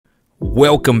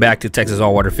Welcome back to Texas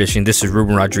Allwater Fishing. This is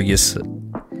Ruben Rodriguez.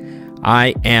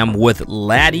 I am with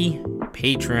Laddie,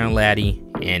 Patron Laddie,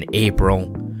 and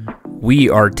April. We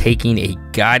are taking a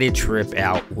guided trip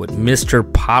out with Mr.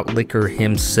 Potlicker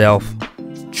himself,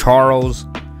 Charles.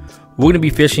 We're going to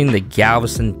be fishing the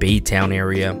Galveston Baytown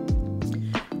area.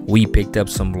 We picked up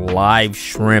some live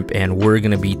shrimp and we're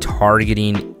going to be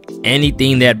targeting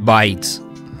anything that bites.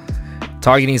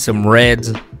 Targeting some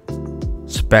reds,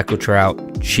 speckled trout,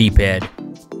 sheephead.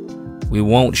 We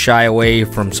won't shy away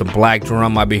from some black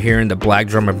drum. I've been hearing the black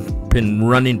drum have been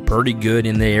running pretty good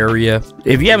in the area.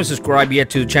 If you haven't subscribed yet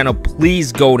to the channel,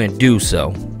 please go and do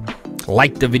so.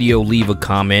 Like the video, leave a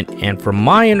comment, and from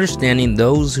my understanding,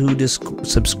 those who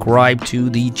subscribe to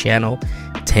the channel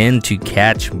tend to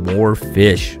catch more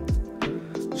fish.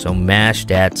 So mash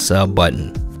that sub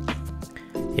button.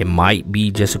 It might be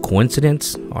just a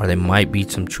coincidence, or there might be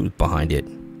some truth behind it.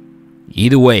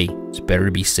 Either way, it's better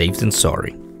to be safe than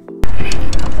sorry.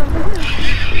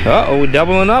 Uh-oh, we're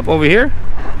doubling up over here.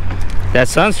 That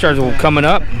sun starts coming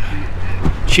up.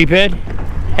 Sheephead,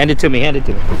 hand it to me, hand it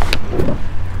to me.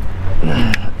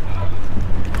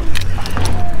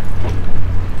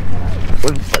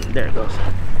 There it goes.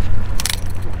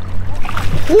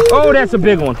 Oh, that's a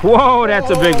big one. Whoa, that's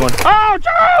a big one. Oh,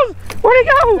 Charles! Where'd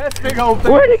he go? That's big old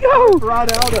thing. Where'd he go? Right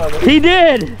out of it. He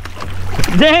did.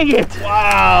 Dang it.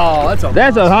 Wow,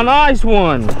 that's a nice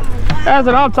one. That's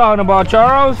what I'm talking about,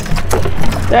 Charles.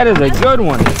 That is a good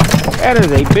one. That is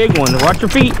a big one. Watch your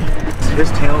feet. His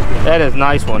tail's good. That is a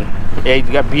nice one. Yeah, he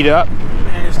got beat up.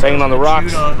 Man, hanging on the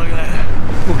rocks. On. Look at that.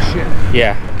 Oh, shit.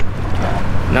 Yeah.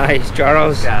 Nice,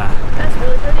 Charles. Yeah. That's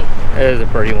really pretty. That is a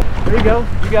pretty one. There you go.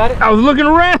 You got it. I was looking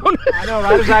around. I know,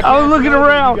 right as I was looking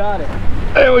around. You got it.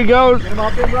 There we go. Get him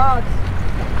off them rocks.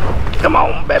 Come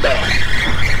on, baby.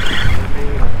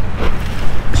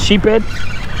 Sheephead.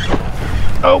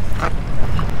 Oh.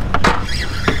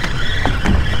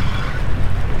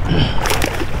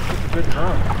 Good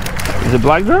drum. Is it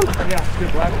black drum? Yeah, it's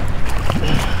good black one.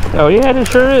 Oh yeah, it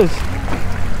sure is.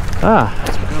 Ah,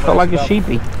 felt like a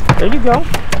sheepy. There you go.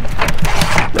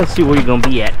 Let's see where you're gonna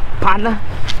be at, partner.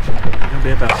 You're gonna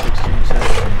be about 16,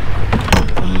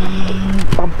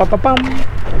 17. Bum, bum, bum, bum.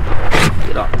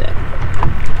 Get off that.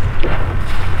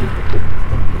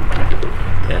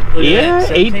 Yeah,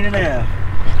 17 and a half.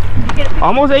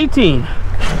 Almost 18.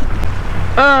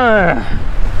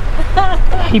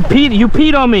 You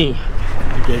peed on me.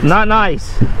 Not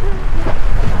nice.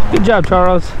 Good job,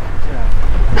 Charles.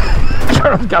 Yeah.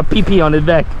 Charles got pee-pee on his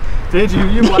back. Did you?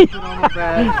 You wiped it on my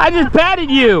back. I just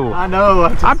patted you. I know.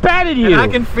 I patted you. And I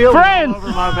can feel Friends. it all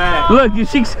over my back. Look,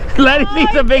 Laddie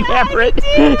sees a big effort.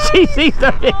 She sees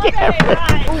the big effort.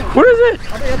 What is it?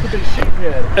 I think that's a big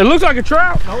sheephead. It looks like a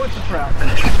trout. No, it's a trout.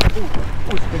 Ooh,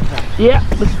 it's a big trout. Yeah,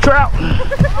 it's a trout.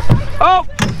 Oh.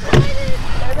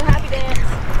 There's a happy dance.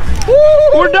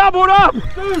 We're doubled up.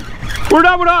 We're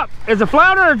doubled up. It's a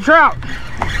flounder or a trout?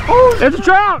 It's a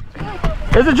trout.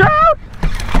 It's a trout.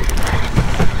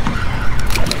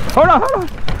 Hold on, hold on.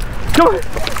 Come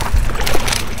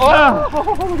on.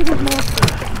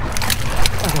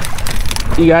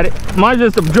 You got it. Mine's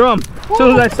just a drum. As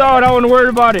soon as I saw it, I wasn't worried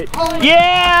about it.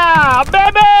 Yeah,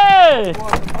 baby.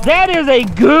 That is a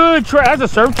good trout. That's a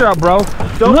surf trout, bro.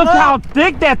 Look how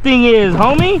thick that thing is,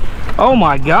 homie. Oh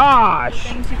my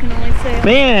gosh. Things you can only say.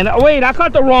 Man, wait, I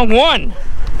caught the wrong one.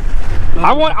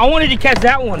 I wanted to catch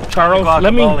that one, Charles.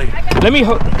 Let me.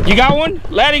 You got one?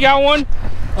 Laddie got one.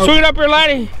 Okay. Swing it up here,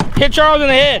 Laddie. Hit Charles in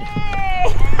the head.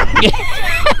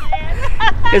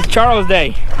 It's Charles'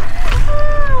 day.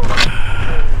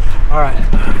 All right.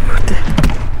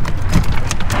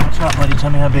 What's up, buddy? Tell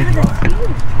me how big you are.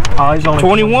 Oh, he's only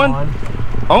 21.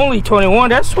 Only 21.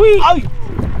 That's sweet. Oh.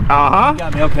 Uh-huh. You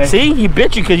got me, okay. See, he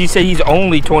bit you because he said he's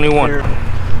only 21. Here.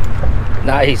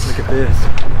 Nice. Look at this.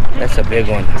 That's a big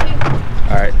one.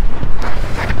 All right.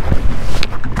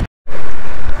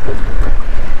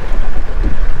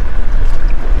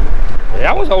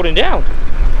 That was holding down.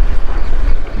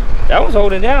 That was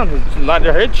holding down. Like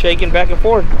their head shaking back and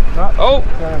forth. Oh.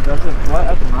 That's a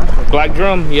nice one. Black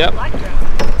drum. Yep. Black drum.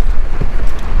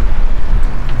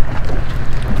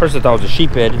 First I thought it was a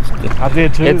sheephead. I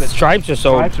did too. Its stripes are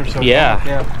so. Yeah. Oh,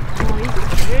 these are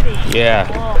pretty. Yeah.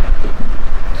 Oh.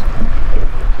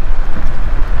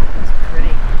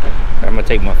 Pretty. I'm gonna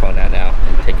take my phone out now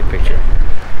and take a picture.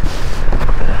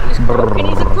 He's croaking.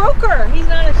 He's a croaker. He's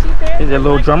not a sheephead. He's a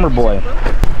little drummer boy.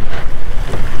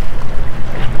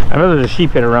 I know there's a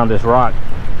sheephead around this rock.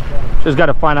 Just got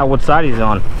to find out what side he's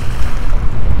on.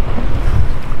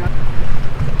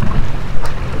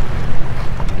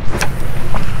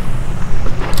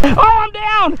 Oh, I'm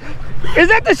down! Is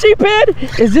that the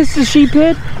sheephead? Is this the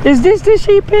sheephead? Is this the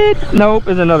sheephead? Nope,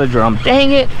 it's another drum.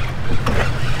 Dang it.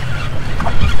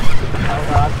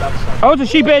 Oh, it's a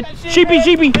sheephead. Sheepy.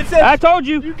 I told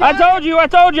you.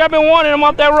 I've been wanting him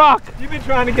off that rock. You've been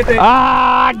trying to get that.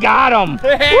 Ah, got him.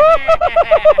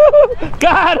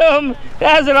 Got him.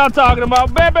 That's what I'm talking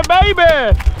about. Baby.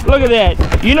 Look at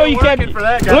that. You know you can't. Look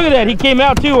at that. He came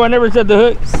out too. I never set the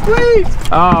hook. Sweet.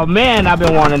 Oh, man, I've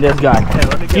been wanting this guy.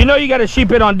 You know you got a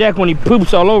sheephead on deck when he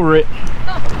poops all over it.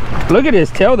 Look at his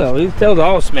tail, though. His tail's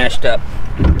all smashed up.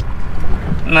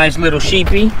 Nice little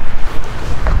sheepy.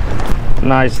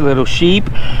 Nice little sheep.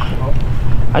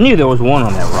 I knew there was one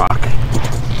on that rock.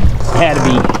 Had to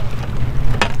be.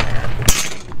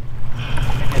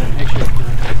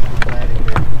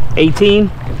 18.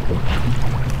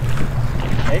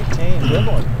 18, good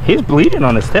one. He's bleeding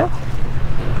on his tail.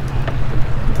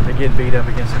 They're getting beat up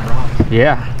against some rocks.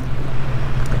 Yeah.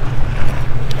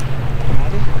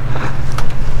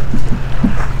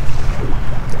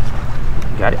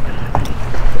 Got it.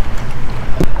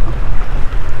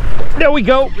 There we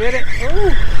go. Get it?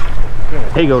 Ooh.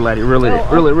 Here you go, laddie. Reel it.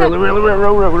 Reel it.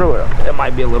 That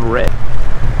might be a little red.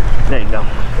 There you go.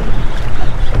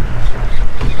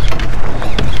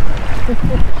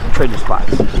 Trade the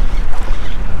spots.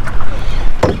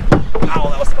 Ow,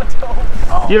 that was my toe.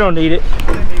 Oh. You don't need it.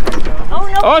 Oh,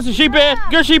 no. Oh, it's a sheephead.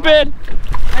 Good sheephead.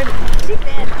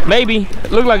 Sheephead. Maybe.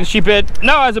 Look like a sheephead.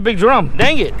 No, it's a big drum.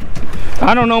 Dang it.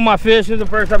 I don't know my fish. This is the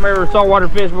first time I ever saltwater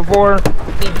fish before.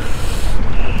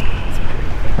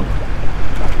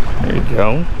 There you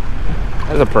go.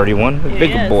 That's a pretty one. A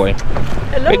big boy.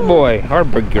 Hello. Big boy. Our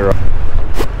big girl.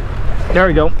 There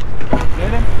we go.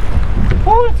 Get him?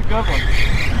 Oh, that's a good one.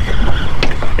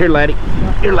 Here, laddie.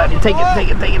 Here, laddie. Take it.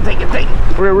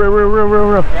 Reel.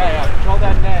 Yeah. Control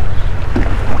that net.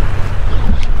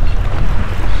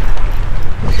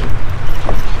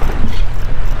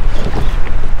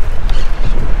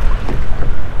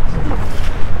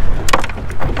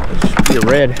 Be a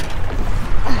red.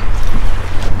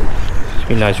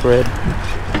 Be nice red.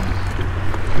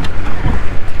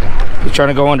 He's trying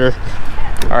to go under.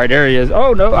 All right, there he is.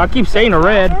 Oh no, I keep saying a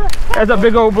red. That's a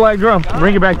big old black drum.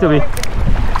 Bring it back to me.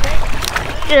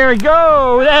 There we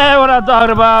go. That's what I'm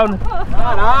talking about.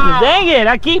 Dang it,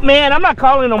 I'm not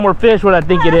calling no more fish what I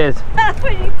think it is.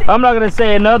 I'm not gonna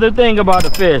say another thing about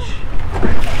the fish.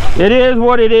 It is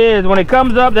what it is. When it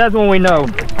comes up, that's when we know.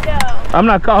 I'm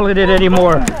not calling it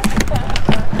anymore.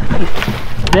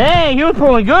 Dang, he was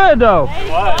pulling good though. He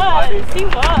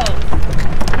was.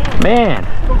 Man.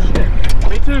 Oh shit.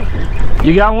 Me too.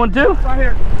 You got one too? Right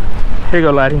here. Here you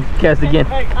go, laddie. Cast again.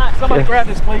 Hey, somebody grab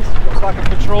this, please, so I can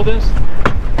control this.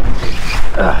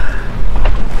 Alright.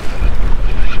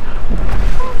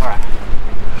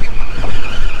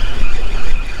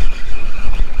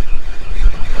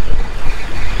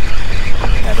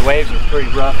 Yeah, the waves are pretty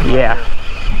rough. Yeah.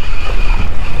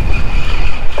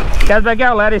 Cast back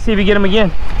out, laddie. See if you get him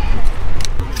again.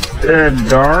 The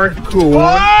dark one.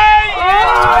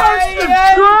 Oh, it's the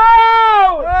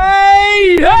trout!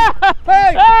 Hey!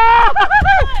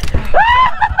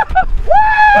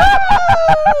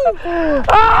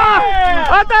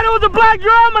 I thought it was a black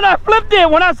drum and I flipped it.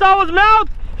 When I saw his mouth,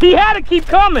 he had to keep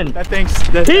coming.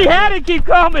 He had to keep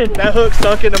coming. That hook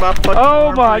stuck into my fucking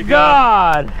arm. Oh my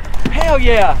God. Hell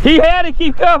yeah. He had to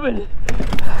keep coming.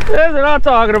 That's what I'm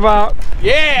talking about.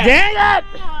 Yeah. Dang it.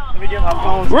 Let me get my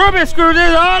phone. Ruben, screw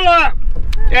this all up.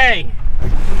 Hey.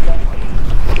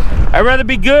 I'd rather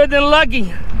be good than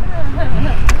lucky.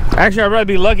 Actually, I'd rather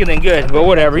be lucky than good, but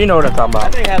whatever. You know what I'm talking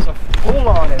about. That thing has a full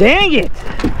on it. Dang it.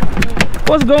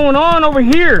 What's going on over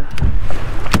here?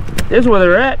 This is where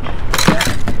they're at.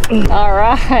 All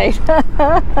right. All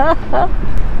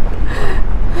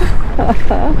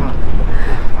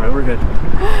right, we're good.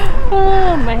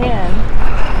 Oh, man.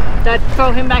 Did I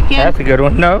throw him back in? That's a good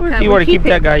one. No, you want to keep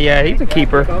that guy. Yeah, he's a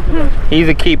keeper. He's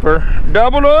a keeper.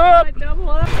 Double up. Double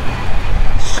up.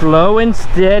 Slow and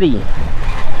steady.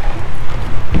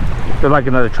 Feel like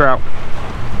another trout.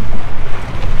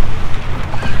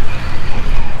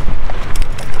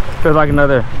 Feels like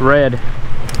another red.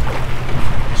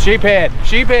 Sheephead.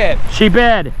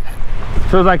 Sheephead.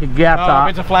 Feels like a gap top. Oh,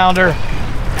 it's a flounder.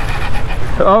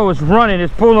 Oh, it's running.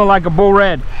 It's pulling like a bull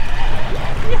red.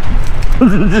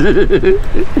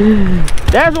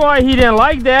 That's why he didn't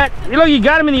like that. Look, you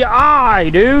got him in the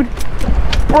eye, dude.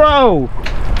 Bro.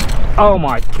 Oh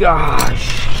my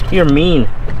gosh. You're mean.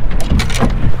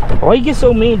 Why you get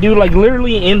so mean, dude? Like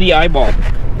literally in the eyeball.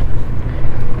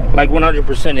 Like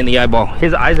 100% in the eyeball.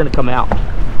 His eye's gonna come out.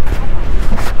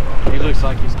 He looks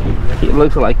like he's keeper. He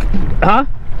looks like, huh?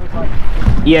 Looks like.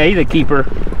 Yeah, he's a keeper.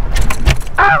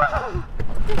 Ah!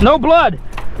 No blood.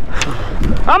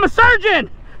 I'm a surgeon.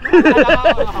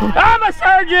 I'm a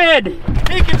surgeon.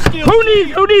 He can still Who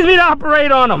needs me to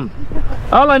operate on him?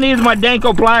 All I need is my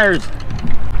Danko pliers.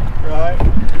 Right.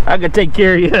 I can take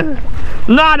care of you.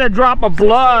 Not a drop of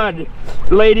blood,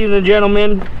 ladies and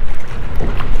gentlemen.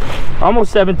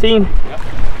 Almost 17. Yep.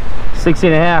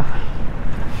 16 and a half.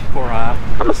 Poor eye.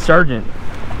 I'm a surgeon.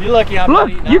 You're lucky I'm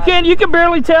Look, not you can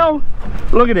barely tell.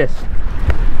 Look at this.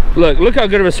 Look how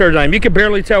good of a surgeon I am. You can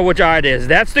barely tell which eye it is.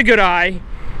 That's the good eye,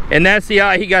 and that's the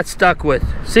eye he got stuck with.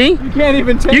 See? You can't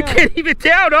even tell. You can't even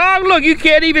tell, dog. Look, you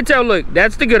can't even tell. Look,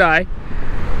 that's the good eye.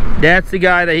 That's the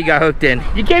guy that he got hooked in.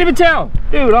 You can't even tell.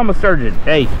 Dude, I'm a surgeon.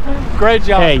 Hey. Great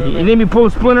job. Hey, you need me to pull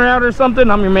a splinter out or something?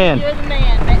 I'm your man. You're the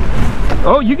man, man.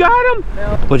 Oh, you got him?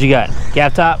 No. What you got?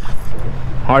 Gaff top,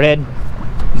 hardhead,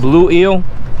 blue eel,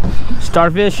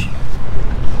 starfish,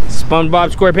 SpongeBob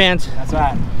SquarePants. That's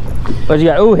right. What you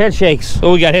got? Oh, head shakes.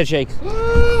 Oh, we got head shakes.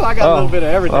 Ooh, I got a little bit of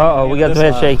everything. Uh-oh, we got some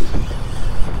head shakes.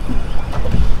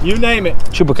 You name it.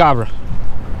 Chupacabra.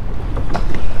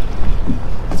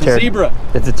 It's a zebra.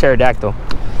 It's a pterodactyl.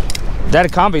 Is that a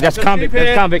convict? That's a convict. That's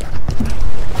a convict.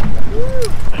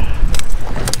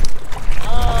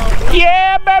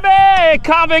 Yeah, baby!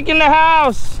 Convict in the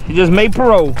house. He just made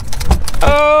parole.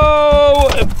 Oh,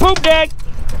 poop deck.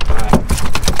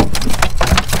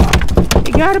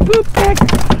 You got a poop deck.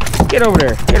 Get over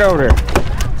there. Get over there.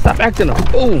 Stop acting a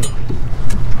fool.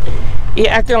 You're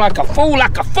acting like a fool,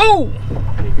 like a fool.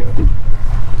 There you go.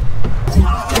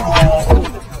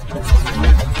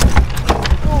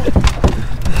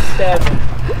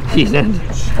 He said,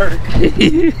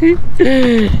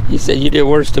 he said you did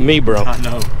worse to me, bro. I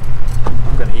know.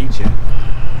 I'm gonna eat you.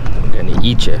 I'm gonna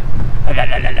eat you.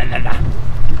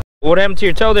 What happened to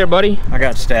your toe there, buddy? I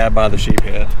got stabbed by the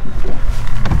sheephead.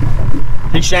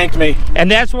 He shanked me. And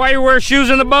that's why you wear shoes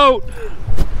in the boat,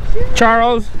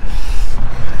 Charles.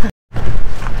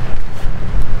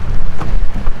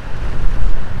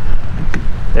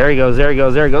 There he goes, there he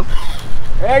goes, there he goes.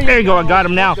 There you go, I got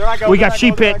him now. We got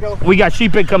sheephead. We got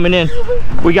sheephead coming in.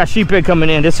 We got sheephead coming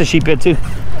in. This is sheephead too.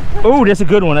 Oh, that's a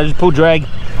good one. I just pulled drag.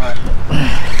 Alright.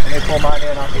 Let me pull mine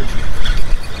in, I'll eat you.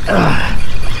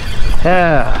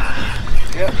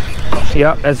 Yep.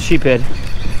 Yep, that's a sheephead.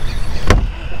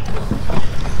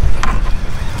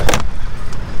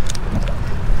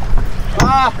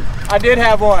 Ah, I did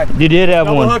have one. You did have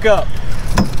Double one. Hook up.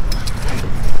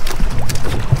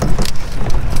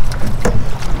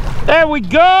 There we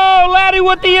go, Laddie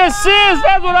with the assist.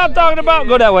 That's what I'm talking about.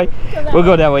 Go that way. We'll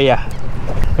go that way, yeah.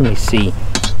 Let me see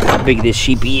how big this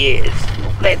sheepy is.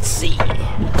 Let's see.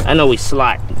 I know he's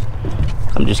slot.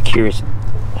 I'm just curious.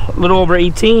 A little over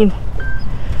 18.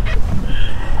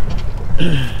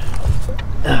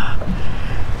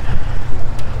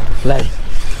 Laddie,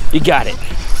 you got it.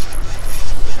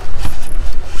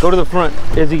 Go to the front.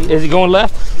 Is he going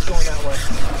left? He's going that way.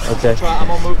 Okay. I'm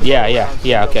gonna move.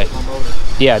 Yeah, okay.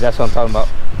 Yeah, that's what I'm talking about.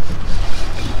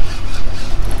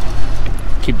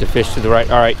 Keep the fish to the right.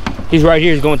 All right. He's right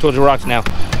here. He's going towards the rocks now.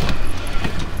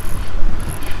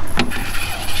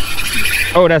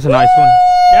 Oh, that's a nice one.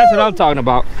 That's what I'm talking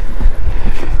about.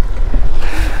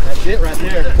 That's it right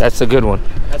there. That's a good one.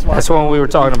 That's the one we were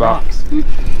talking about.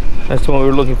 That's the one we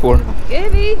were looking for.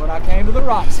 Gibby. What I came to the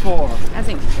rocks for. I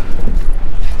think.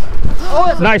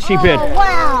 Oh, nice sheephead. Oh,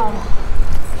 wow.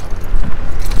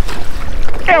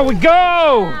 There we go.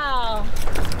 Wow.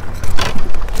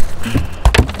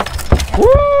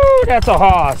 Woo, that's a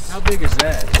hoss. How big is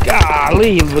that?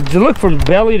 Golly, look from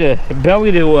belly to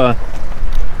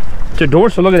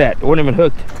dorsal. Look at that. It wasn't even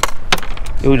hooked.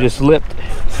 It was just lipped.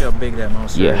 See how big that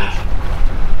monster Yeah. is.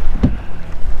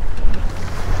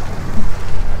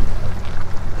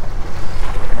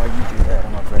 While you do that,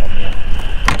 I'm gonna grab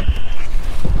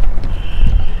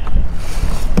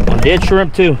that. On dead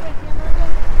shrimp too.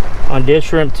 On dead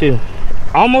shrimp too.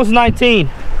 Almost 19.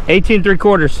 18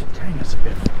 3/4. Dang, that's a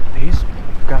bit. He's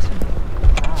got some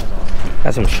eyes on him.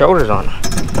 Got some shoulders on him.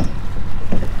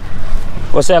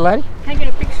 What's that, Laddie? Can I get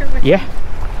a picture with you? Yeah.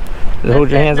 Hold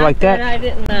your hands like that. I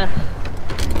didn't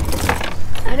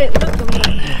look them up.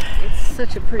 It's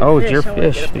such a pretty Oh, fish. it's your I wanna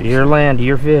get fish. a picture. Your land,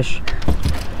 your fish.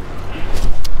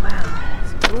 Wow,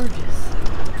 it's gorgeous.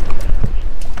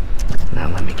 Now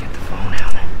let me get the phone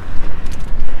out.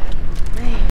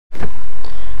 Man.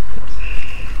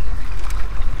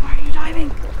 Why are you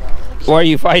diving? Why are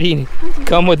you fighting?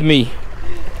 Come with me.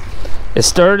 It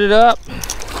stirred it up.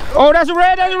 Oh, that's a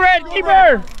red, that's a red. Keep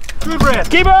her. Good red.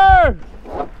 Keep her.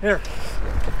 Here.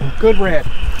 Good red.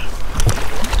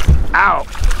 Ow.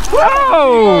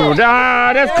 Whoa,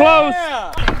 that's close.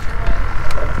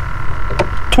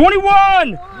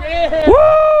 21. Yeah.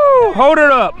 Woo! Hold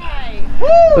it up.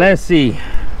 Right. Let's see.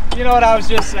 You know what I was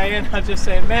just saying? I was just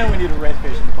saying, man, we need a red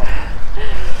fishing pole.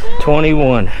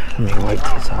 21. Let me wipe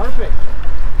this off. Perfect.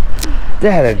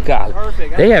 That a god.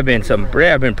 Perfect. They have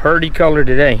been pretty colored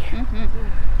today.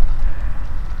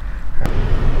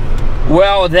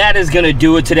 Well, that is gonna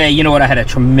do it today. You know what? I had a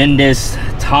tremendous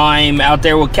time out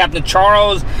there with Captain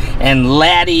Charles and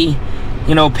Laddie.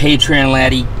 You know, Patron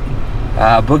Laddie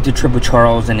booked a trip with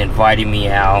Charles and invited me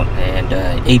out, and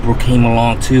April came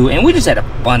along too, and we just had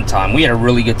a fun time. We had a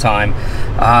really good time.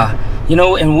 You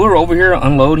know, and we're over here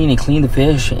unloading and cleaning the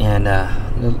fish, and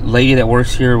the lady that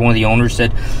works here, one of the owners,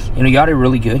 said, you know, y'all did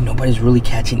really good. Nobody's really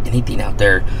catching anything out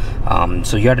there.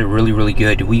 So y'all did really, really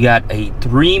good. We got a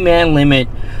 3-man limit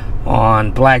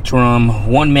on black drum,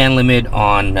 1-man limit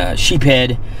on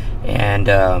sheephead, and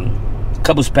a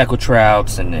couple speckled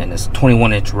trouts, and a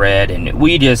 21-inch red, and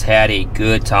we just had a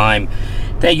good time.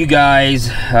 Thank you guys.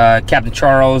 Captain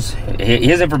Charles,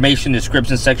 his information in the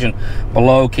description section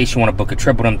below in case you want to book a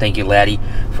trip with him. Thank you, Laddie,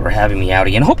 for having me out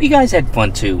again. Hope you guys had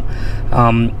fun too.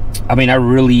 I mean, I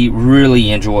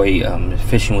really enjoy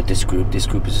fishing with this group. This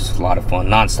group is just a lot of fun.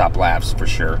 Non-stop laughs for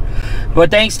sure. But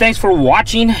thanks for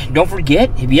watching. Don't forget,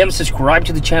 if you haven't subscribed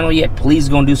to the channel yet, please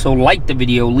go and do so. Like the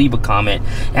video, leave a comment,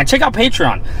 and check out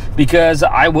Patreon, because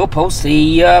I will post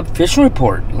a fishing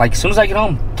report. Like as soon as I get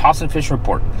home, toss in fishing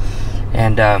report.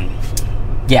 And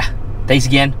yeah, thanks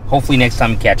again. Hopefully next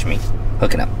time you catch me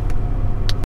hooking up.